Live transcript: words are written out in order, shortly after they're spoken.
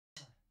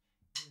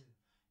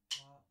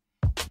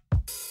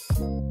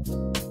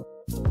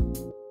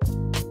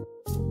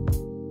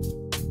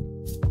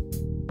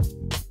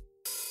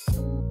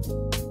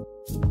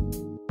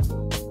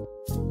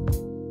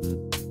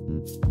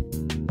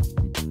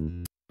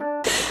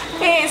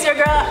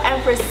your girl,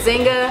 Empress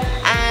Zinga,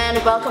 and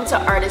welcome to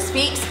Artist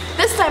Peeps.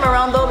 This time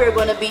around though, we're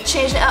going to be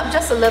changing it up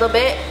just a little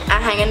bit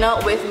and hanging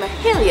out with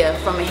Mahalia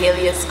from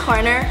Mahalia's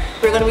Corner.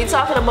 We're going to be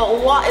talking about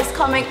what is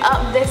coming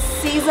up this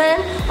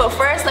season. But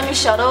first, let me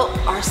shout out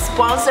our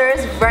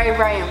sponsors, very,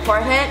 very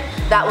important.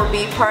 That would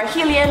be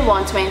Parhelion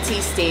 120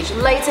 Stage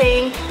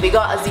Lighting. We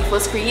got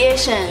Azifos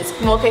Creations,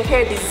 Mocha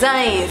Hair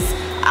Designs,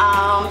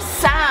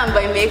 Sam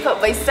by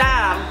Makeup by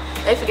Sam.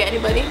 Did I forget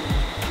anybody?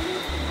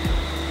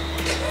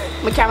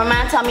 My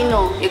cameraman tell me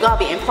no, you gotta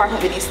be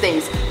important with these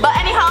things. But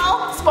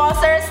anyhow,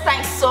 sponsors,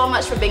 thanks so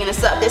much for bringing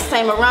us up this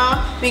time around.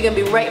 We're gonna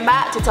be right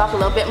back to talk a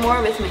little bit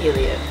more with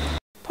Mahalia.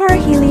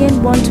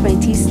 Parhelion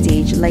 120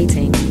 Stage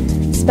Lighting,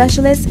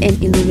 specialists in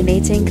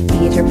illuminating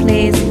theater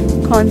plays,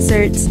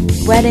 concerts,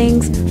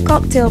 weddings,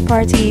 cocktail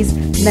parties,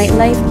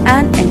 nightlife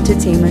and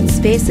entertainment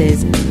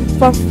spaces.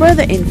 For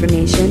further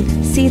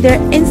information, see their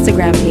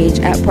Instagram page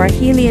at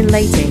Parhelion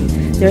Lighting,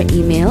 their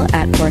email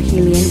at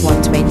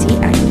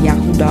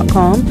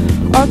parhelion120@yahoo.com,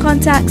 or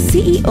contact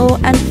CEO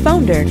and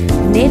founder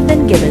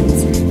Nathan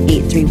Gibbons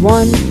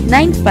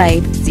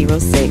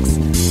 831-9506.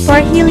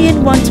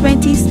 Parhelion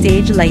 120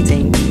 Stage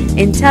Lighting,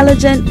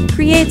 intelligent,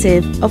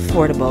 creative,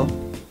 affordable.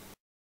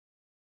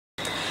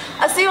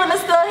 I see you are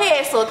still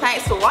here, so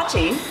thanks for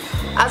watching.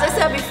 As I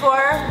said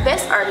before,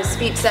 this Artist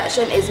Peep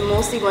section is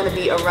mostly going to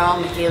be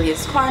around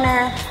Mahalia's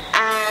Corner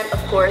and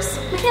of course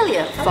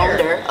Mahalia,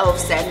 founder of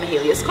said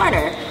Mahalia's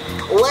Corner.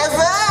 What's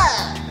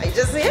up? I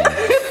just here.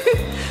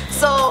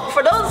 So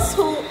for those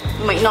who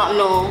might not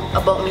know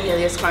about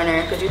Mahalia's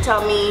Corner, could you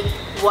tell me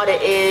what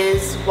it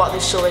is, what the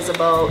show is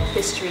about,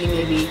 history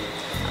maybe?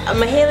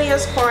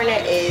 Mahalia's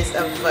Corner is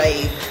a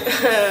vibe.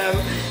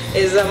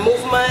 Is a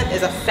movement,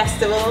 is a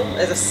festival,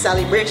 is a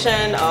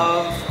celebration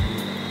of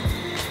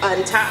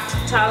untapped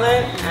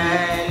talent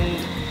and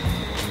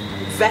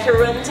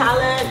veteran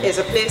talent. Is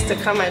a place to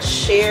come and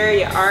share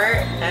your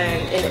art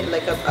and in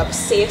like a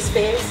safe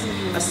space,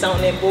 a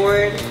sounding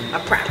board, a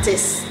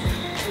practice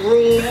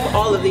room,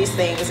 all of these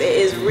things. It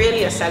is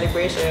really a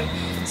celebration.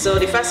 So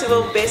the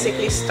festival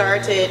basically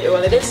started,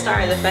 well, it didn't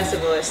start as a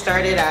festival, it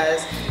started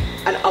as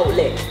an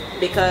outlet,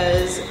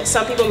 because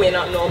some people may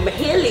not know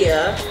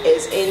Mahalia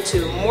is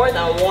into more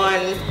than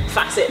one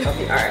facet of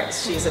the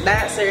arts. She's a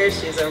dancer,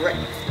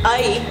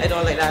 I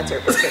don't like that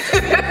term.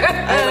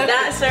 I'm a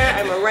dancer,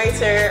 I'm a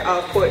writer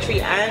of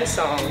poetry and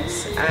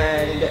songs,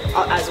 and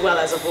as well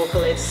as a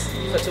vocalist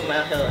for Two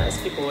Mile Hill, as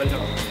people would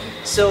know.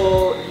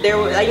 So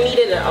I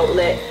needed an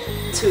outlet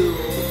to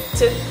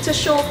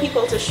show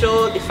people, to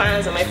show the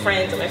fans and my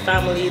friends and my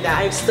family that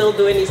I'm still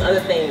doing these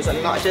other things.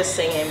 I'm not just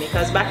singing,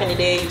 because back in the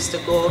day I used to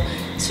go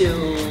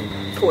to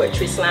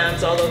poetry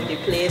slams all over the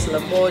place,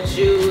 Lamo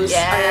Juice,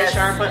 yes.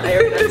 Iron Sharp,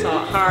 Iron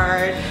Taught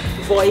Hard,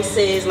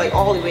 Voices, like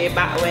all the way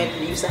back when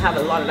we used to have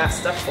a lot of that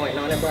stuff going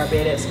on in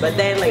Barbados. But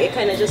then like it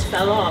kind of just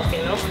fell off,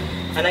 you know?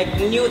 And I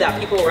knew that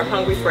people were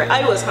hungry for it.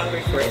 I was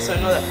hungry for it, so I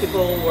know that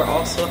people were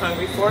also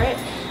hungry for it.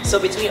 So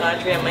between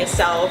Andre and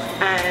myself,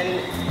 and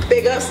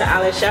big ups to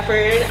Alan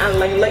Shepherd and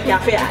like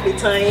Yafe at the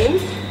time,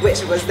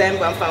 which was then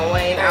Bumpin'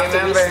 Wine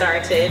after we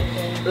started,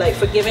 like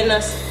for giving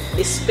us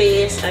the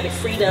space and the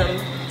freedom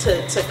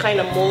to kind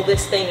of mold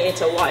this thing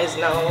into what is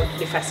now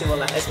the festival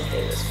that is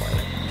Mahalia's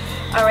Corner.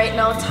 Alright,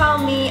 now tell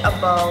me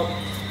about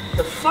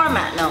the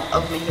format now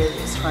of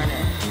Mahalia's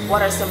Corner.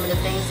 What are some of the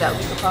things that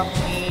we could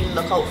probably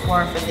look out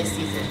for this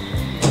season?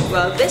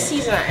 Well, this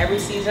season and every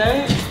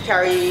season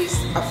carries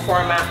a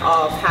format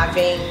of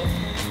having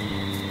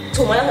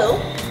Two Mile Hill,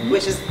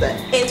 which is the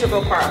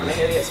integral part of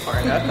Mahalia's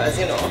Corner, because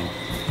you know,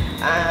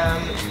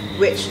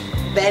 which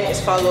then is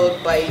followed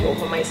by the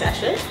open mic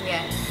session,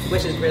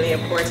 which is really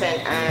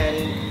important,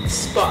 and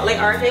spotlight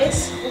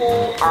artists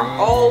who are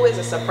always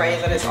a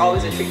surprise and it's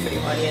always a treat for the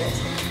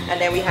audience. And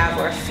then we have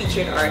our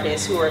featured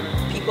artists, who are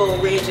people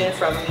ranging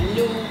from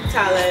new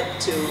talent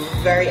to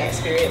very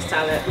experienced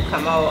talent, who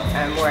come out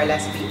and more or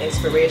less be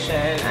inspiration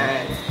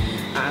and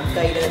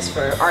guidance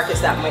for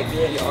artists that might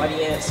be in the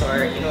audience,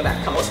 or you know,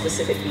 that come out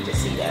specifically to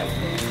see them.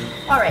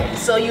 Alright,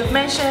 so you've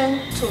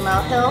mentioned Two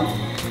Mile Hill,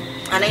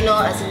 and I know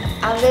as an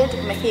avid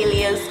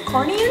Mahalia's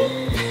Cornian,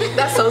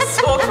 that sounds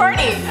so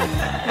corny,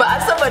 but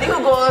as somebody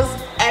who goes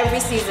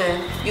every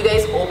season, you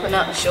guys open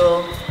up the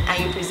show and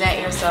you present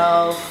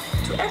yourself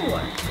to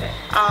everyone.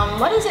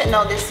 What is it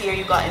now this year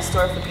you got in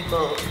store for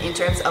people in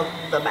terms of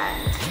the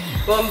band?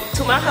 Well,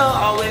 Two Mile Hill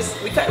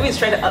we always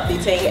try to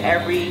update thing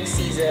every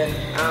season,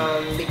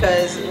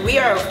 because we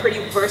are a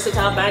pretty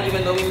versatile band.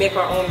 Even though we make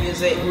our own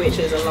music, which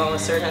is along a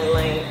certain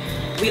line,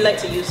 we like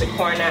to use the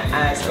corner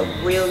as a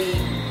really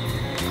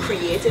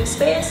creative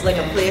space, like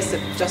a place to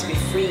just be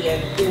free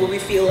and do what we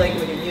feel like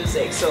with the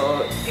music.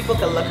 So people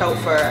can look out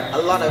for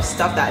a lot of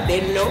stuff that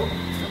they know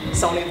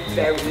sounding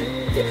very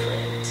different.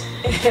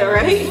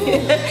 Right?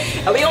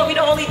 And we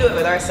don't only do it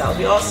with ourselves.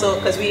 We also,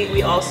 because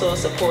we also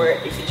support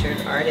the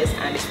featured artists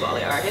and the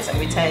spotlight artists, and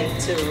we tend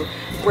to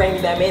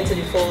bring them into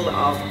the fold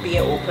of being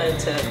open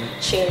to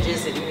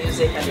changes in the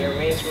music and the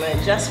arrangement,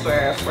 just for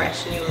a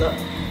fresh new look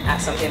at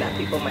something that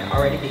people might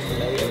already be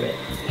familiar with.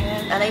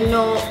 Yeah, and I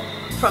know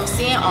from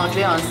seeing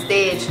Andre on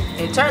stage,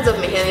 in terms of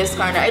Mahalia's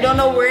Corner, I don't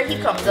know where he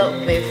comes up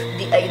with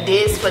the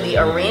ideas for the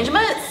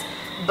arrangements,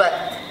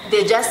 but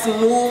they just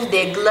move,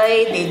 they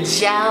glide, they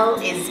gel,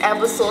 it's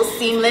ever so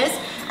seamless,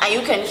 and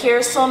you can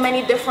hear so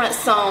many different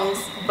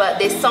songs, but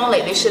they sound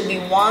like they should be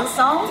one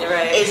song.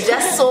 Right. It's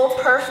just so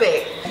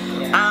perfect.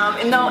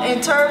 Now,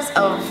 in terms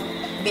of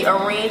the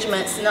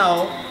arrangements,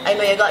 now, I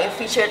know you got your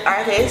featured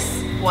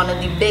artist, one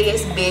of the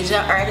biggest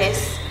Bajan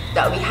artists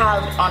that we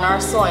have on our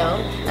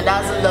soil, and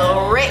that's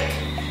Lil Rick.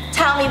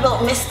 Tell me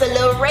about Mr.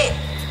 Lil Rick.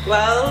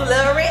 Well,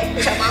 Lil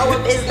Rick,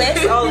 our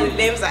business, all the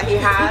names that he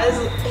has,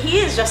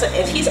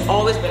 he's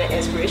always been an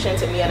inspiration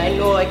to me, and I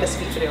know I could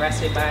speak for the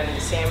rest of the band in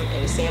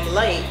the same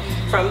light.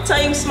 From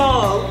time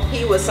small,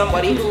 he was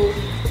somebody who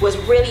was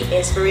really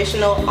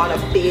inspirational on a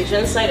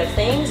Bajan side of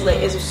things. Like,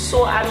 it's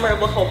so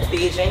admirable how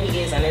Bajan he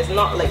is, and it's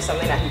not like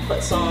something that he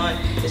puts on.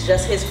 It's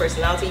just his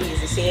personality.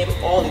 He's the same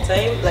all the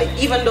time. Like,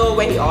 even though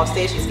when he off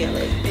stage, he's getting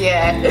like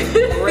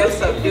real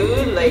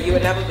subdued, like you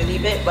would never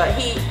believe it. But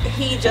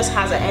he just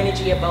has an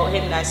energy about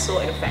him that's so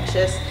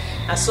infectious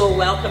and so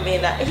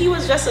welcoming that he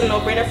was just a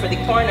no-brainer for the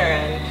corner.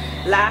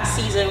 And last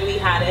season we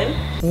had him.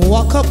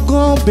 Walk up,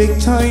 go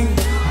big time.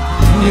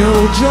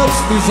 New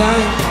jokes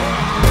design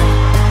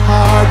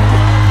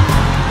hard.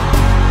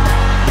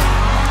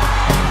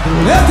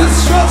 Let the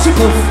structure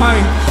go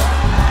fine.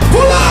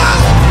 Pull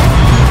out!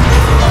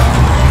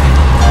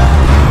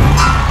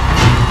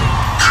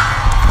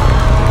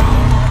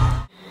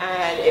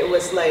 And it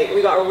was like,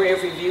 we got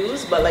rave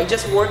reviews, but like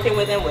just working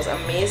with him was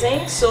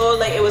amazing. So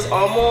like it was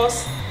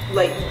almost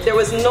like there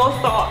was no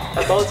thought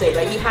about it.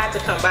 Like he had to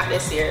come back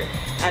this year,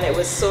 and it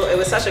was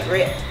such a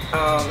great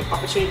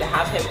opportunity to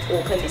have him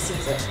open the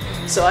season.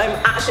 So I'm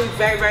actually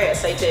very, very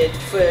excited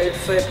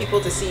for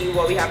people to see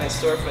what we have in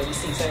store for the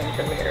season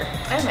premiere.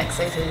 I'm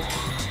excited.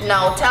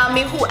 Now tell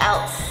me who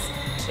else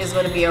is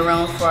going to be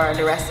around for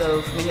the rest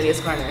of Mahalia's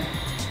Corner.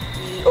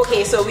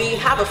 Okay, so we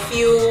have a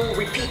few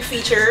repeat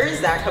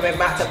features that are coming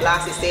back to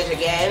blast the stage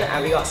again,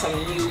 and we got some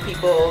new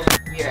people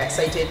we are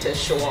excited to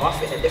show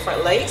off in a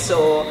different light.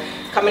 So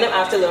coming up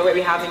after Lil Rick,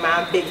 we have the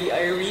man Biggie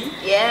Irie,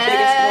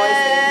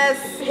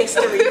 biggest voice in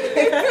history.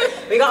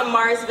 We got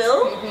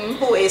Marsville,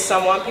 who is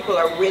someone people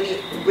are really,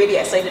 really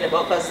excited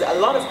about, because a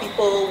lot of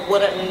people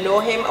wouldn't know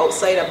him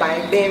outside of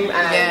Bang Bim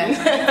and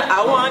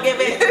I Want to Give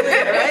It to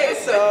It, right?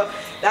 So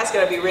that's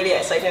going to be really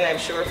exciting, I'm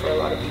sure, for a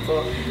lot of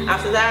people.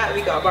 After that,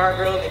 we got Bar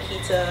Girl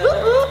Nikita,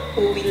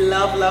 who we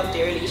love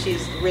dearly.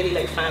 She's really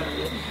like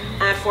family.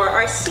 And for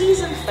our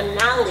season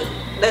finale,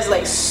 that's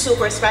like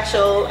super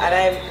special, and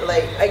I'm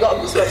like, I got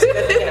goosebumps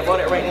even thinking about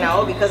it right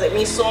now, because it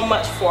means so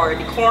much for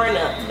the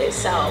corner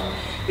itself.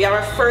 We have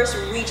our first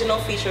regional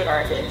featured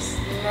artist.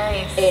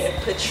 Nice. In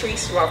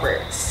Patrice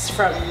Roberts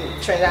from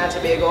Trinidad and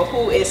Tobago,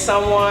 who is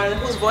someone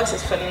whose voice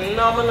is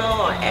phenomenal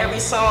on every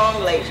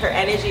song. Like, her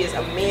energy is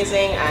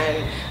amazing,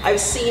 and I've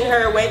seen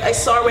her I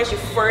saw her when she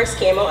first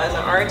came out as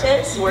an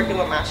artist, working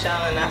with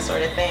Michelle and that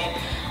sort of thing,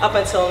 up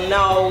until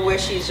now, where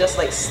she's just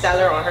like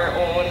stellar on her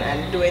own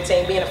and doing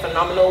things, being a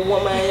phenomenal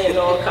woman, you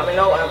know, coming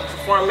out and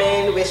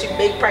performing with she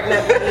big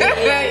pregnant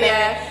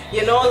baby,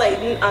 you know, like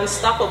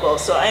unstoppable.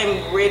 So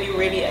I'm really,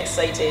 really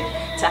excited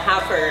to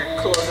have her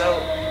close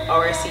out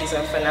our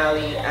season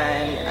finale,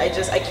 and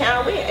I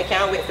can't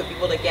wait for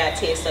people to get a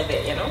taste of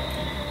it, you know.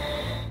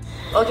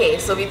 Okay,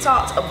 so we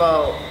talked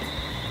about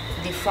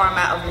the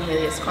format of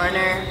Mahalia's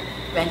Corner,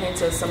 went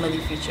into some of the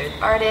featured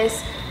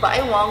artists, but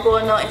I want to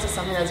go now into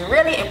something that's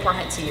really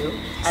important to you,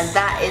 and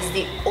that is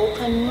the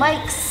open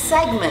mic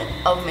segment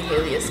of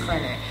Mahalia's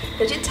Corner.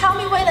 Could you tell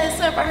me why that's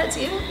so important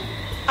to you?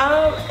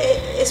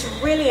 It's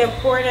really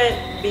important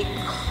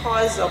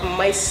because of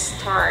my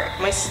start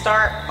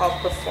of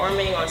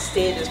performing on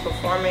stages,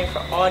 performing for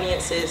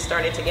audiences,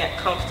 starting to get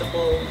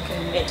comfortable,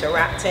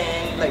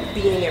 interacting, like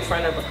being in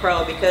front of a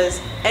crowd,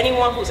 because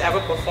anyone who's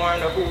ever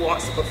performed or who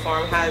wants to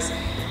perform has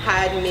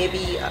had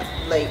maybe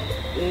like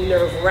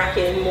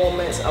nerve-wracking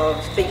moments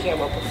of thinking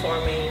about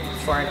performing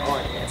for an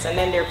audience. And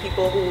then there are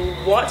people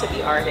who want to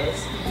be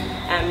artists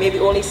and maybe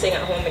only sing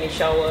at home in the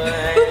shower,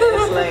 and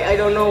it's like, I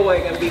don't know what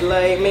it's gonna be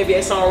like. Maybe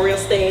I saw a real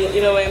stage,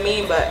 you know what I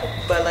mean? But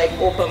like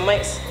open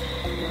mics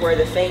were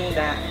the thing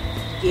that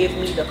gave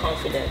me the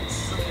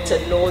confidence to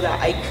know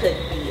that I could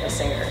be a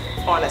singer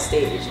on a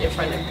stage in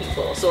front of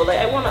people. So like,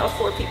 I want to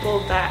afford people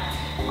that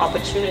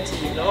opportunity,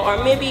 you know.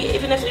 Or maybe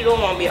even if you don't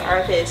want to be an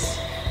artist,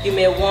 you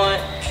may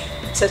want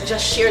to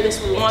just share this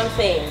one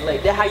thing,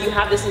 like how you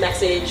have this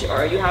message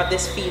or you have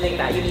this feeling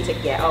that you need to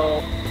get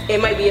out. It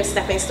might be a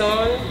stepping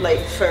stone, like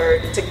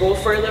to go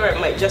further. It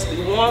might just be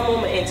one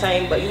moment in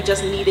time, but you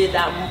just needed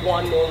that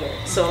one moment.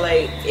 So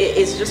like,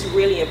 it's just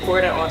really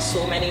important on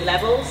so many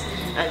levels.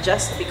 And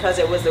just because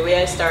it was the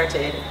way I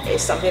started,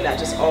 it's something that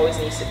just always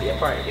needs to be a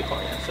part of the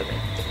corner for me.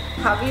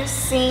 Have you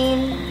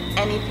seen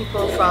any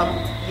people from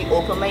the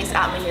open mics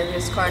at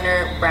Mahalia's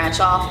Corner branch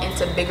off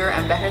into bigger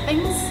and better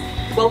things?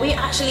 Well, we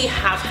actually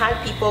have had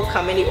people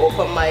come in the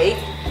open mic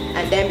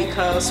and then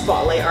become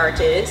spotlight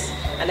artists.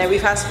 And then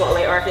we've had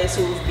spotlight artists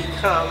who've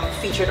become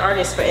featured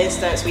artists. For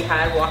instance, we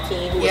had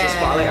Joaquin, who was a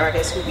spotlight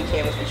artist who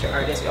became a featured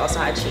artist. We also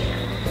had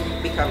Chian.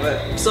 become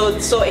a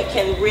so it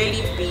can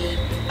really be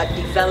a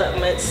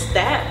development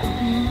step.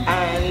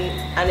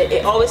 And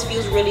it always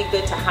feels really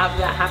good to have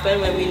that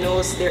happen when we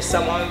know there's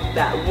someone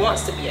that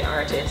wants to be an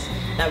artist,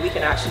 and we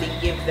can actually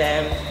give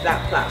them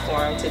that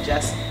platform to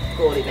just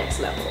go the next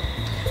level.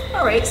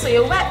 Alright, so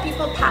you let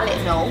people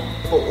palette now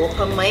for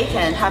open mic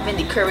and having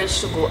the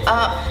courage to go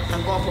up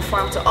and go and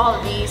perform to all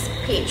of these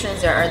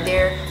patrons that are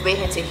there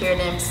waiting to hear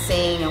them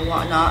sing and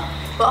whatnot.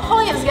 But how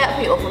you get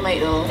for open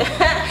mic though?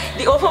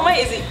 The open mic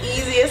is the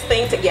easiest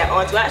thing to get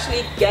on. To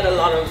actually get a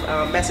lot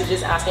of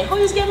messages asking how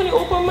you get on the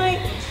open mic.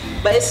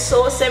 But it's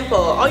so simple.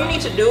 All you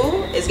need to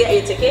do is get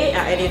your ticket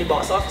at any of the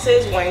box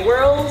offices, Wine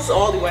Worlds,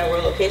 all the Wine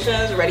World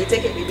locations,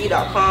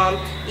 readyticketbb.com,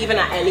 even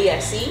at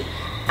LESC,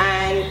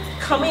 and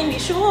come in the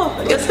show.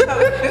 Just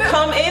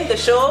come in the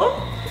show,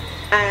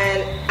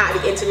 and at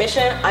the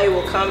intermission, I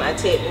will come and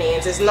take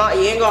names. It's not,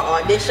 you ain't got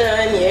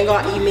audition, you ain't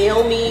got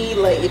email me,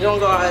 like you don't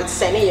got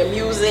send in your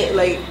music.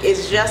 Like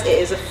it's just, it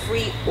is a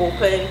free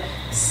open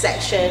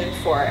section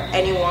for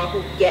anyone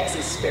who gets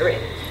the spirit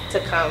to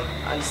come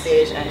on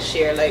stage and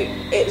share. Like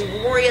it's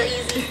real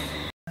easy.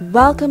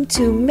 Welcome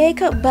to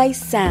Makeup by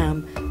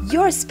Sam,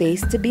 your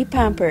space to be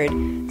pampered.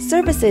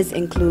 Services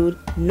include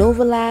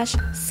Novalash,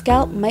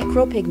 scalp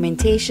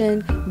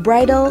micropigmentation,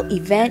 bridal,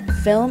 event,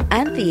 film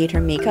and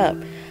theater makeup,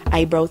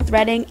 eyebrow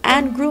threading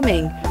and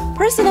grooming,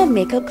 personal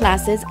makeup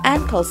classes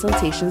and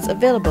consultations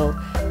available.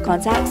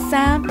 Contact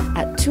Sam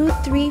at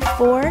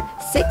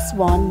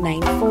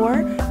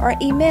 234-6194 or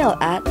email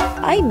at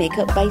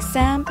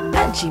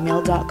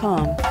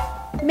imakeupbysam@gmail.com.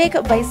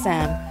 Makeup by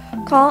Sam.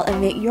 Call and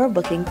make your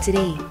booking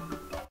today.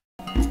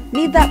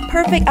 Need that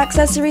perfect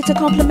accessory to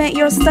complement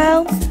your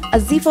style?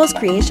 Azifos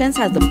Creations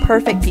has the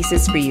perfect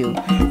pieces for you.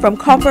 From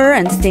copper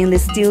and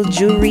stainless steel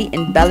jewelry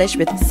embellished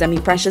with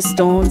semi-precious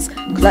stones,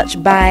 clutch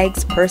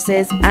bags,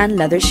 purses, and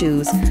leather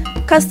shoes.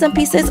 Custom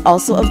pieces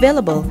also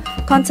available.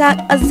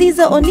 Contact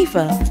Aziza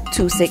Onifa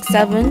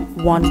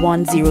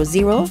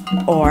 267-1100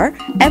 or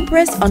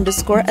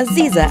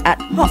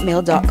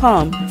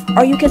Empress_Aziza@hotmail.com,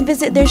 or you can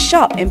visit their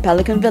shop in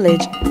Pelican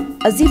Village.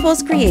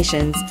 Azifos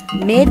Creations,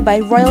 made by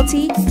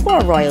royalty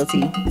for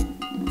royalty.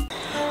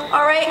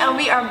 Alright, and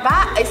we are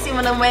back. I see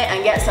one of them went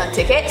and get some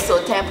tickets,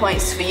 so 10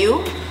 points for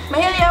you.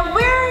 Mahalia,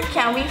 where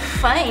can we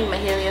find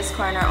Mahalia's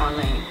Corner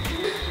online?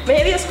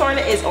 Mahalia's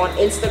Corner is on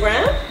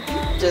Instagram,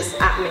 just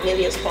at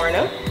Mahalia's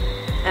Corner,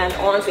 and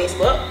on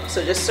Facebook.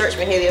 So just search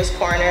Mahalia's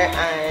Corner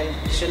and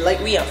you should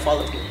like me and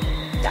follow me.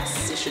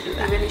 You should do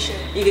that. You really should.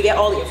 You can get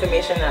all the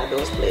information at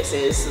those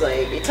places,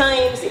 like the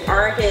times, the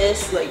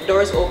artists, like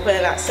doors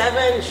open at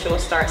 7, the show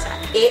starts at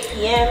 8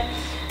 p.m.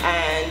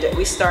 And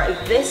we start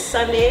this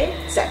Sunday,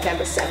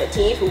 September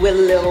 17th, with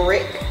Lil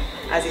Rick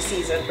as a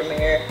season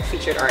premiere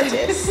featured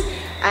artist.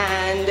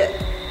 And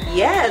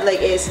yeah,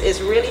 like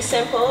it's really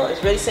simple.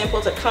 It's really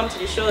simple to come to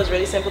the show. It's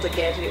really simple to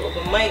get into the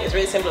open mic. It's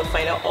really simple to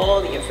find out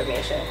all the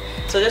information.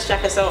 So just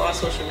check us out on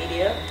social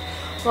media.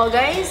 Well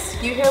guys,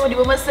 you hear what the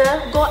woman said?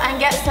 Go and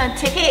get some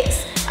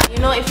tickets. And you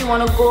know, if you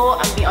want to go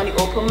and be on the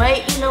open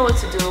mic, you know what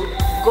to do.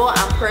 Go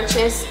and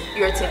purchase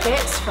your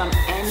tickets from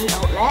any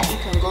outlet. You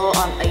can go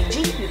on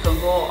IG, you can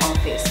go on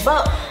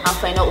Facebook and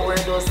find out where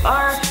those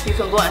are. You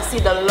can go and see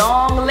the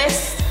long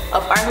list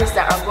of artists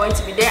that are going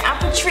to be there. And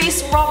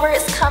Patrice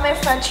Roberts coming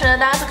from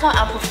Trinidad to come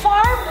and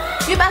perform.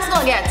 You best go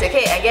and get a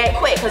ticket and get it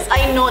quick, because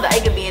I know that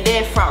I could be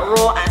there front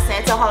row and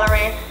center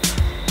hollering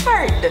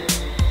hard.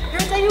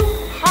 You're telling you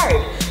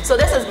hard. So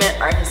this has been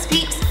Artist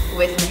Peeps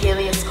with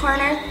Mahalia's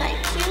Corner.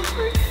 Thanks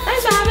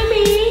for having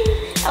me.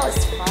 That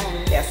was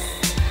fun. Yes.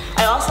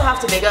 I also have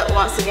to big up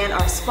once again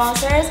our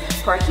sponsors.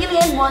 For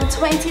Helium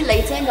 120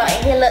 lighting, got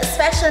a look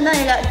special now.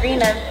 You got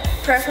green and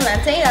purple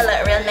and thing. I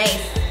look real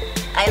nice.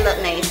 I look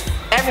nice.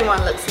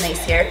 Everyone looks nice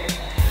here.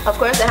 Of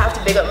course, I have to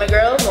big up my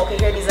girl, Mocha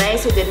Hair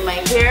Designs, who did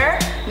my hair.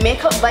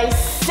 Makeup by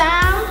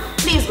Sam.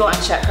 Please go and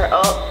check her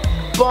out.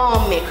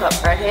 Bomb makeup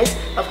artist.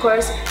 Of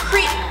course,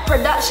 Creep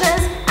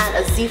Productions and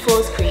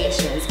Azifos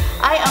Creations.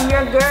 I am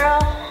your girl,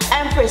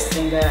 Empress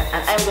Singer,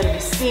 and I'm going to be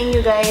seeing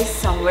you guys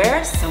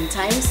somewhere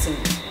sometime soon.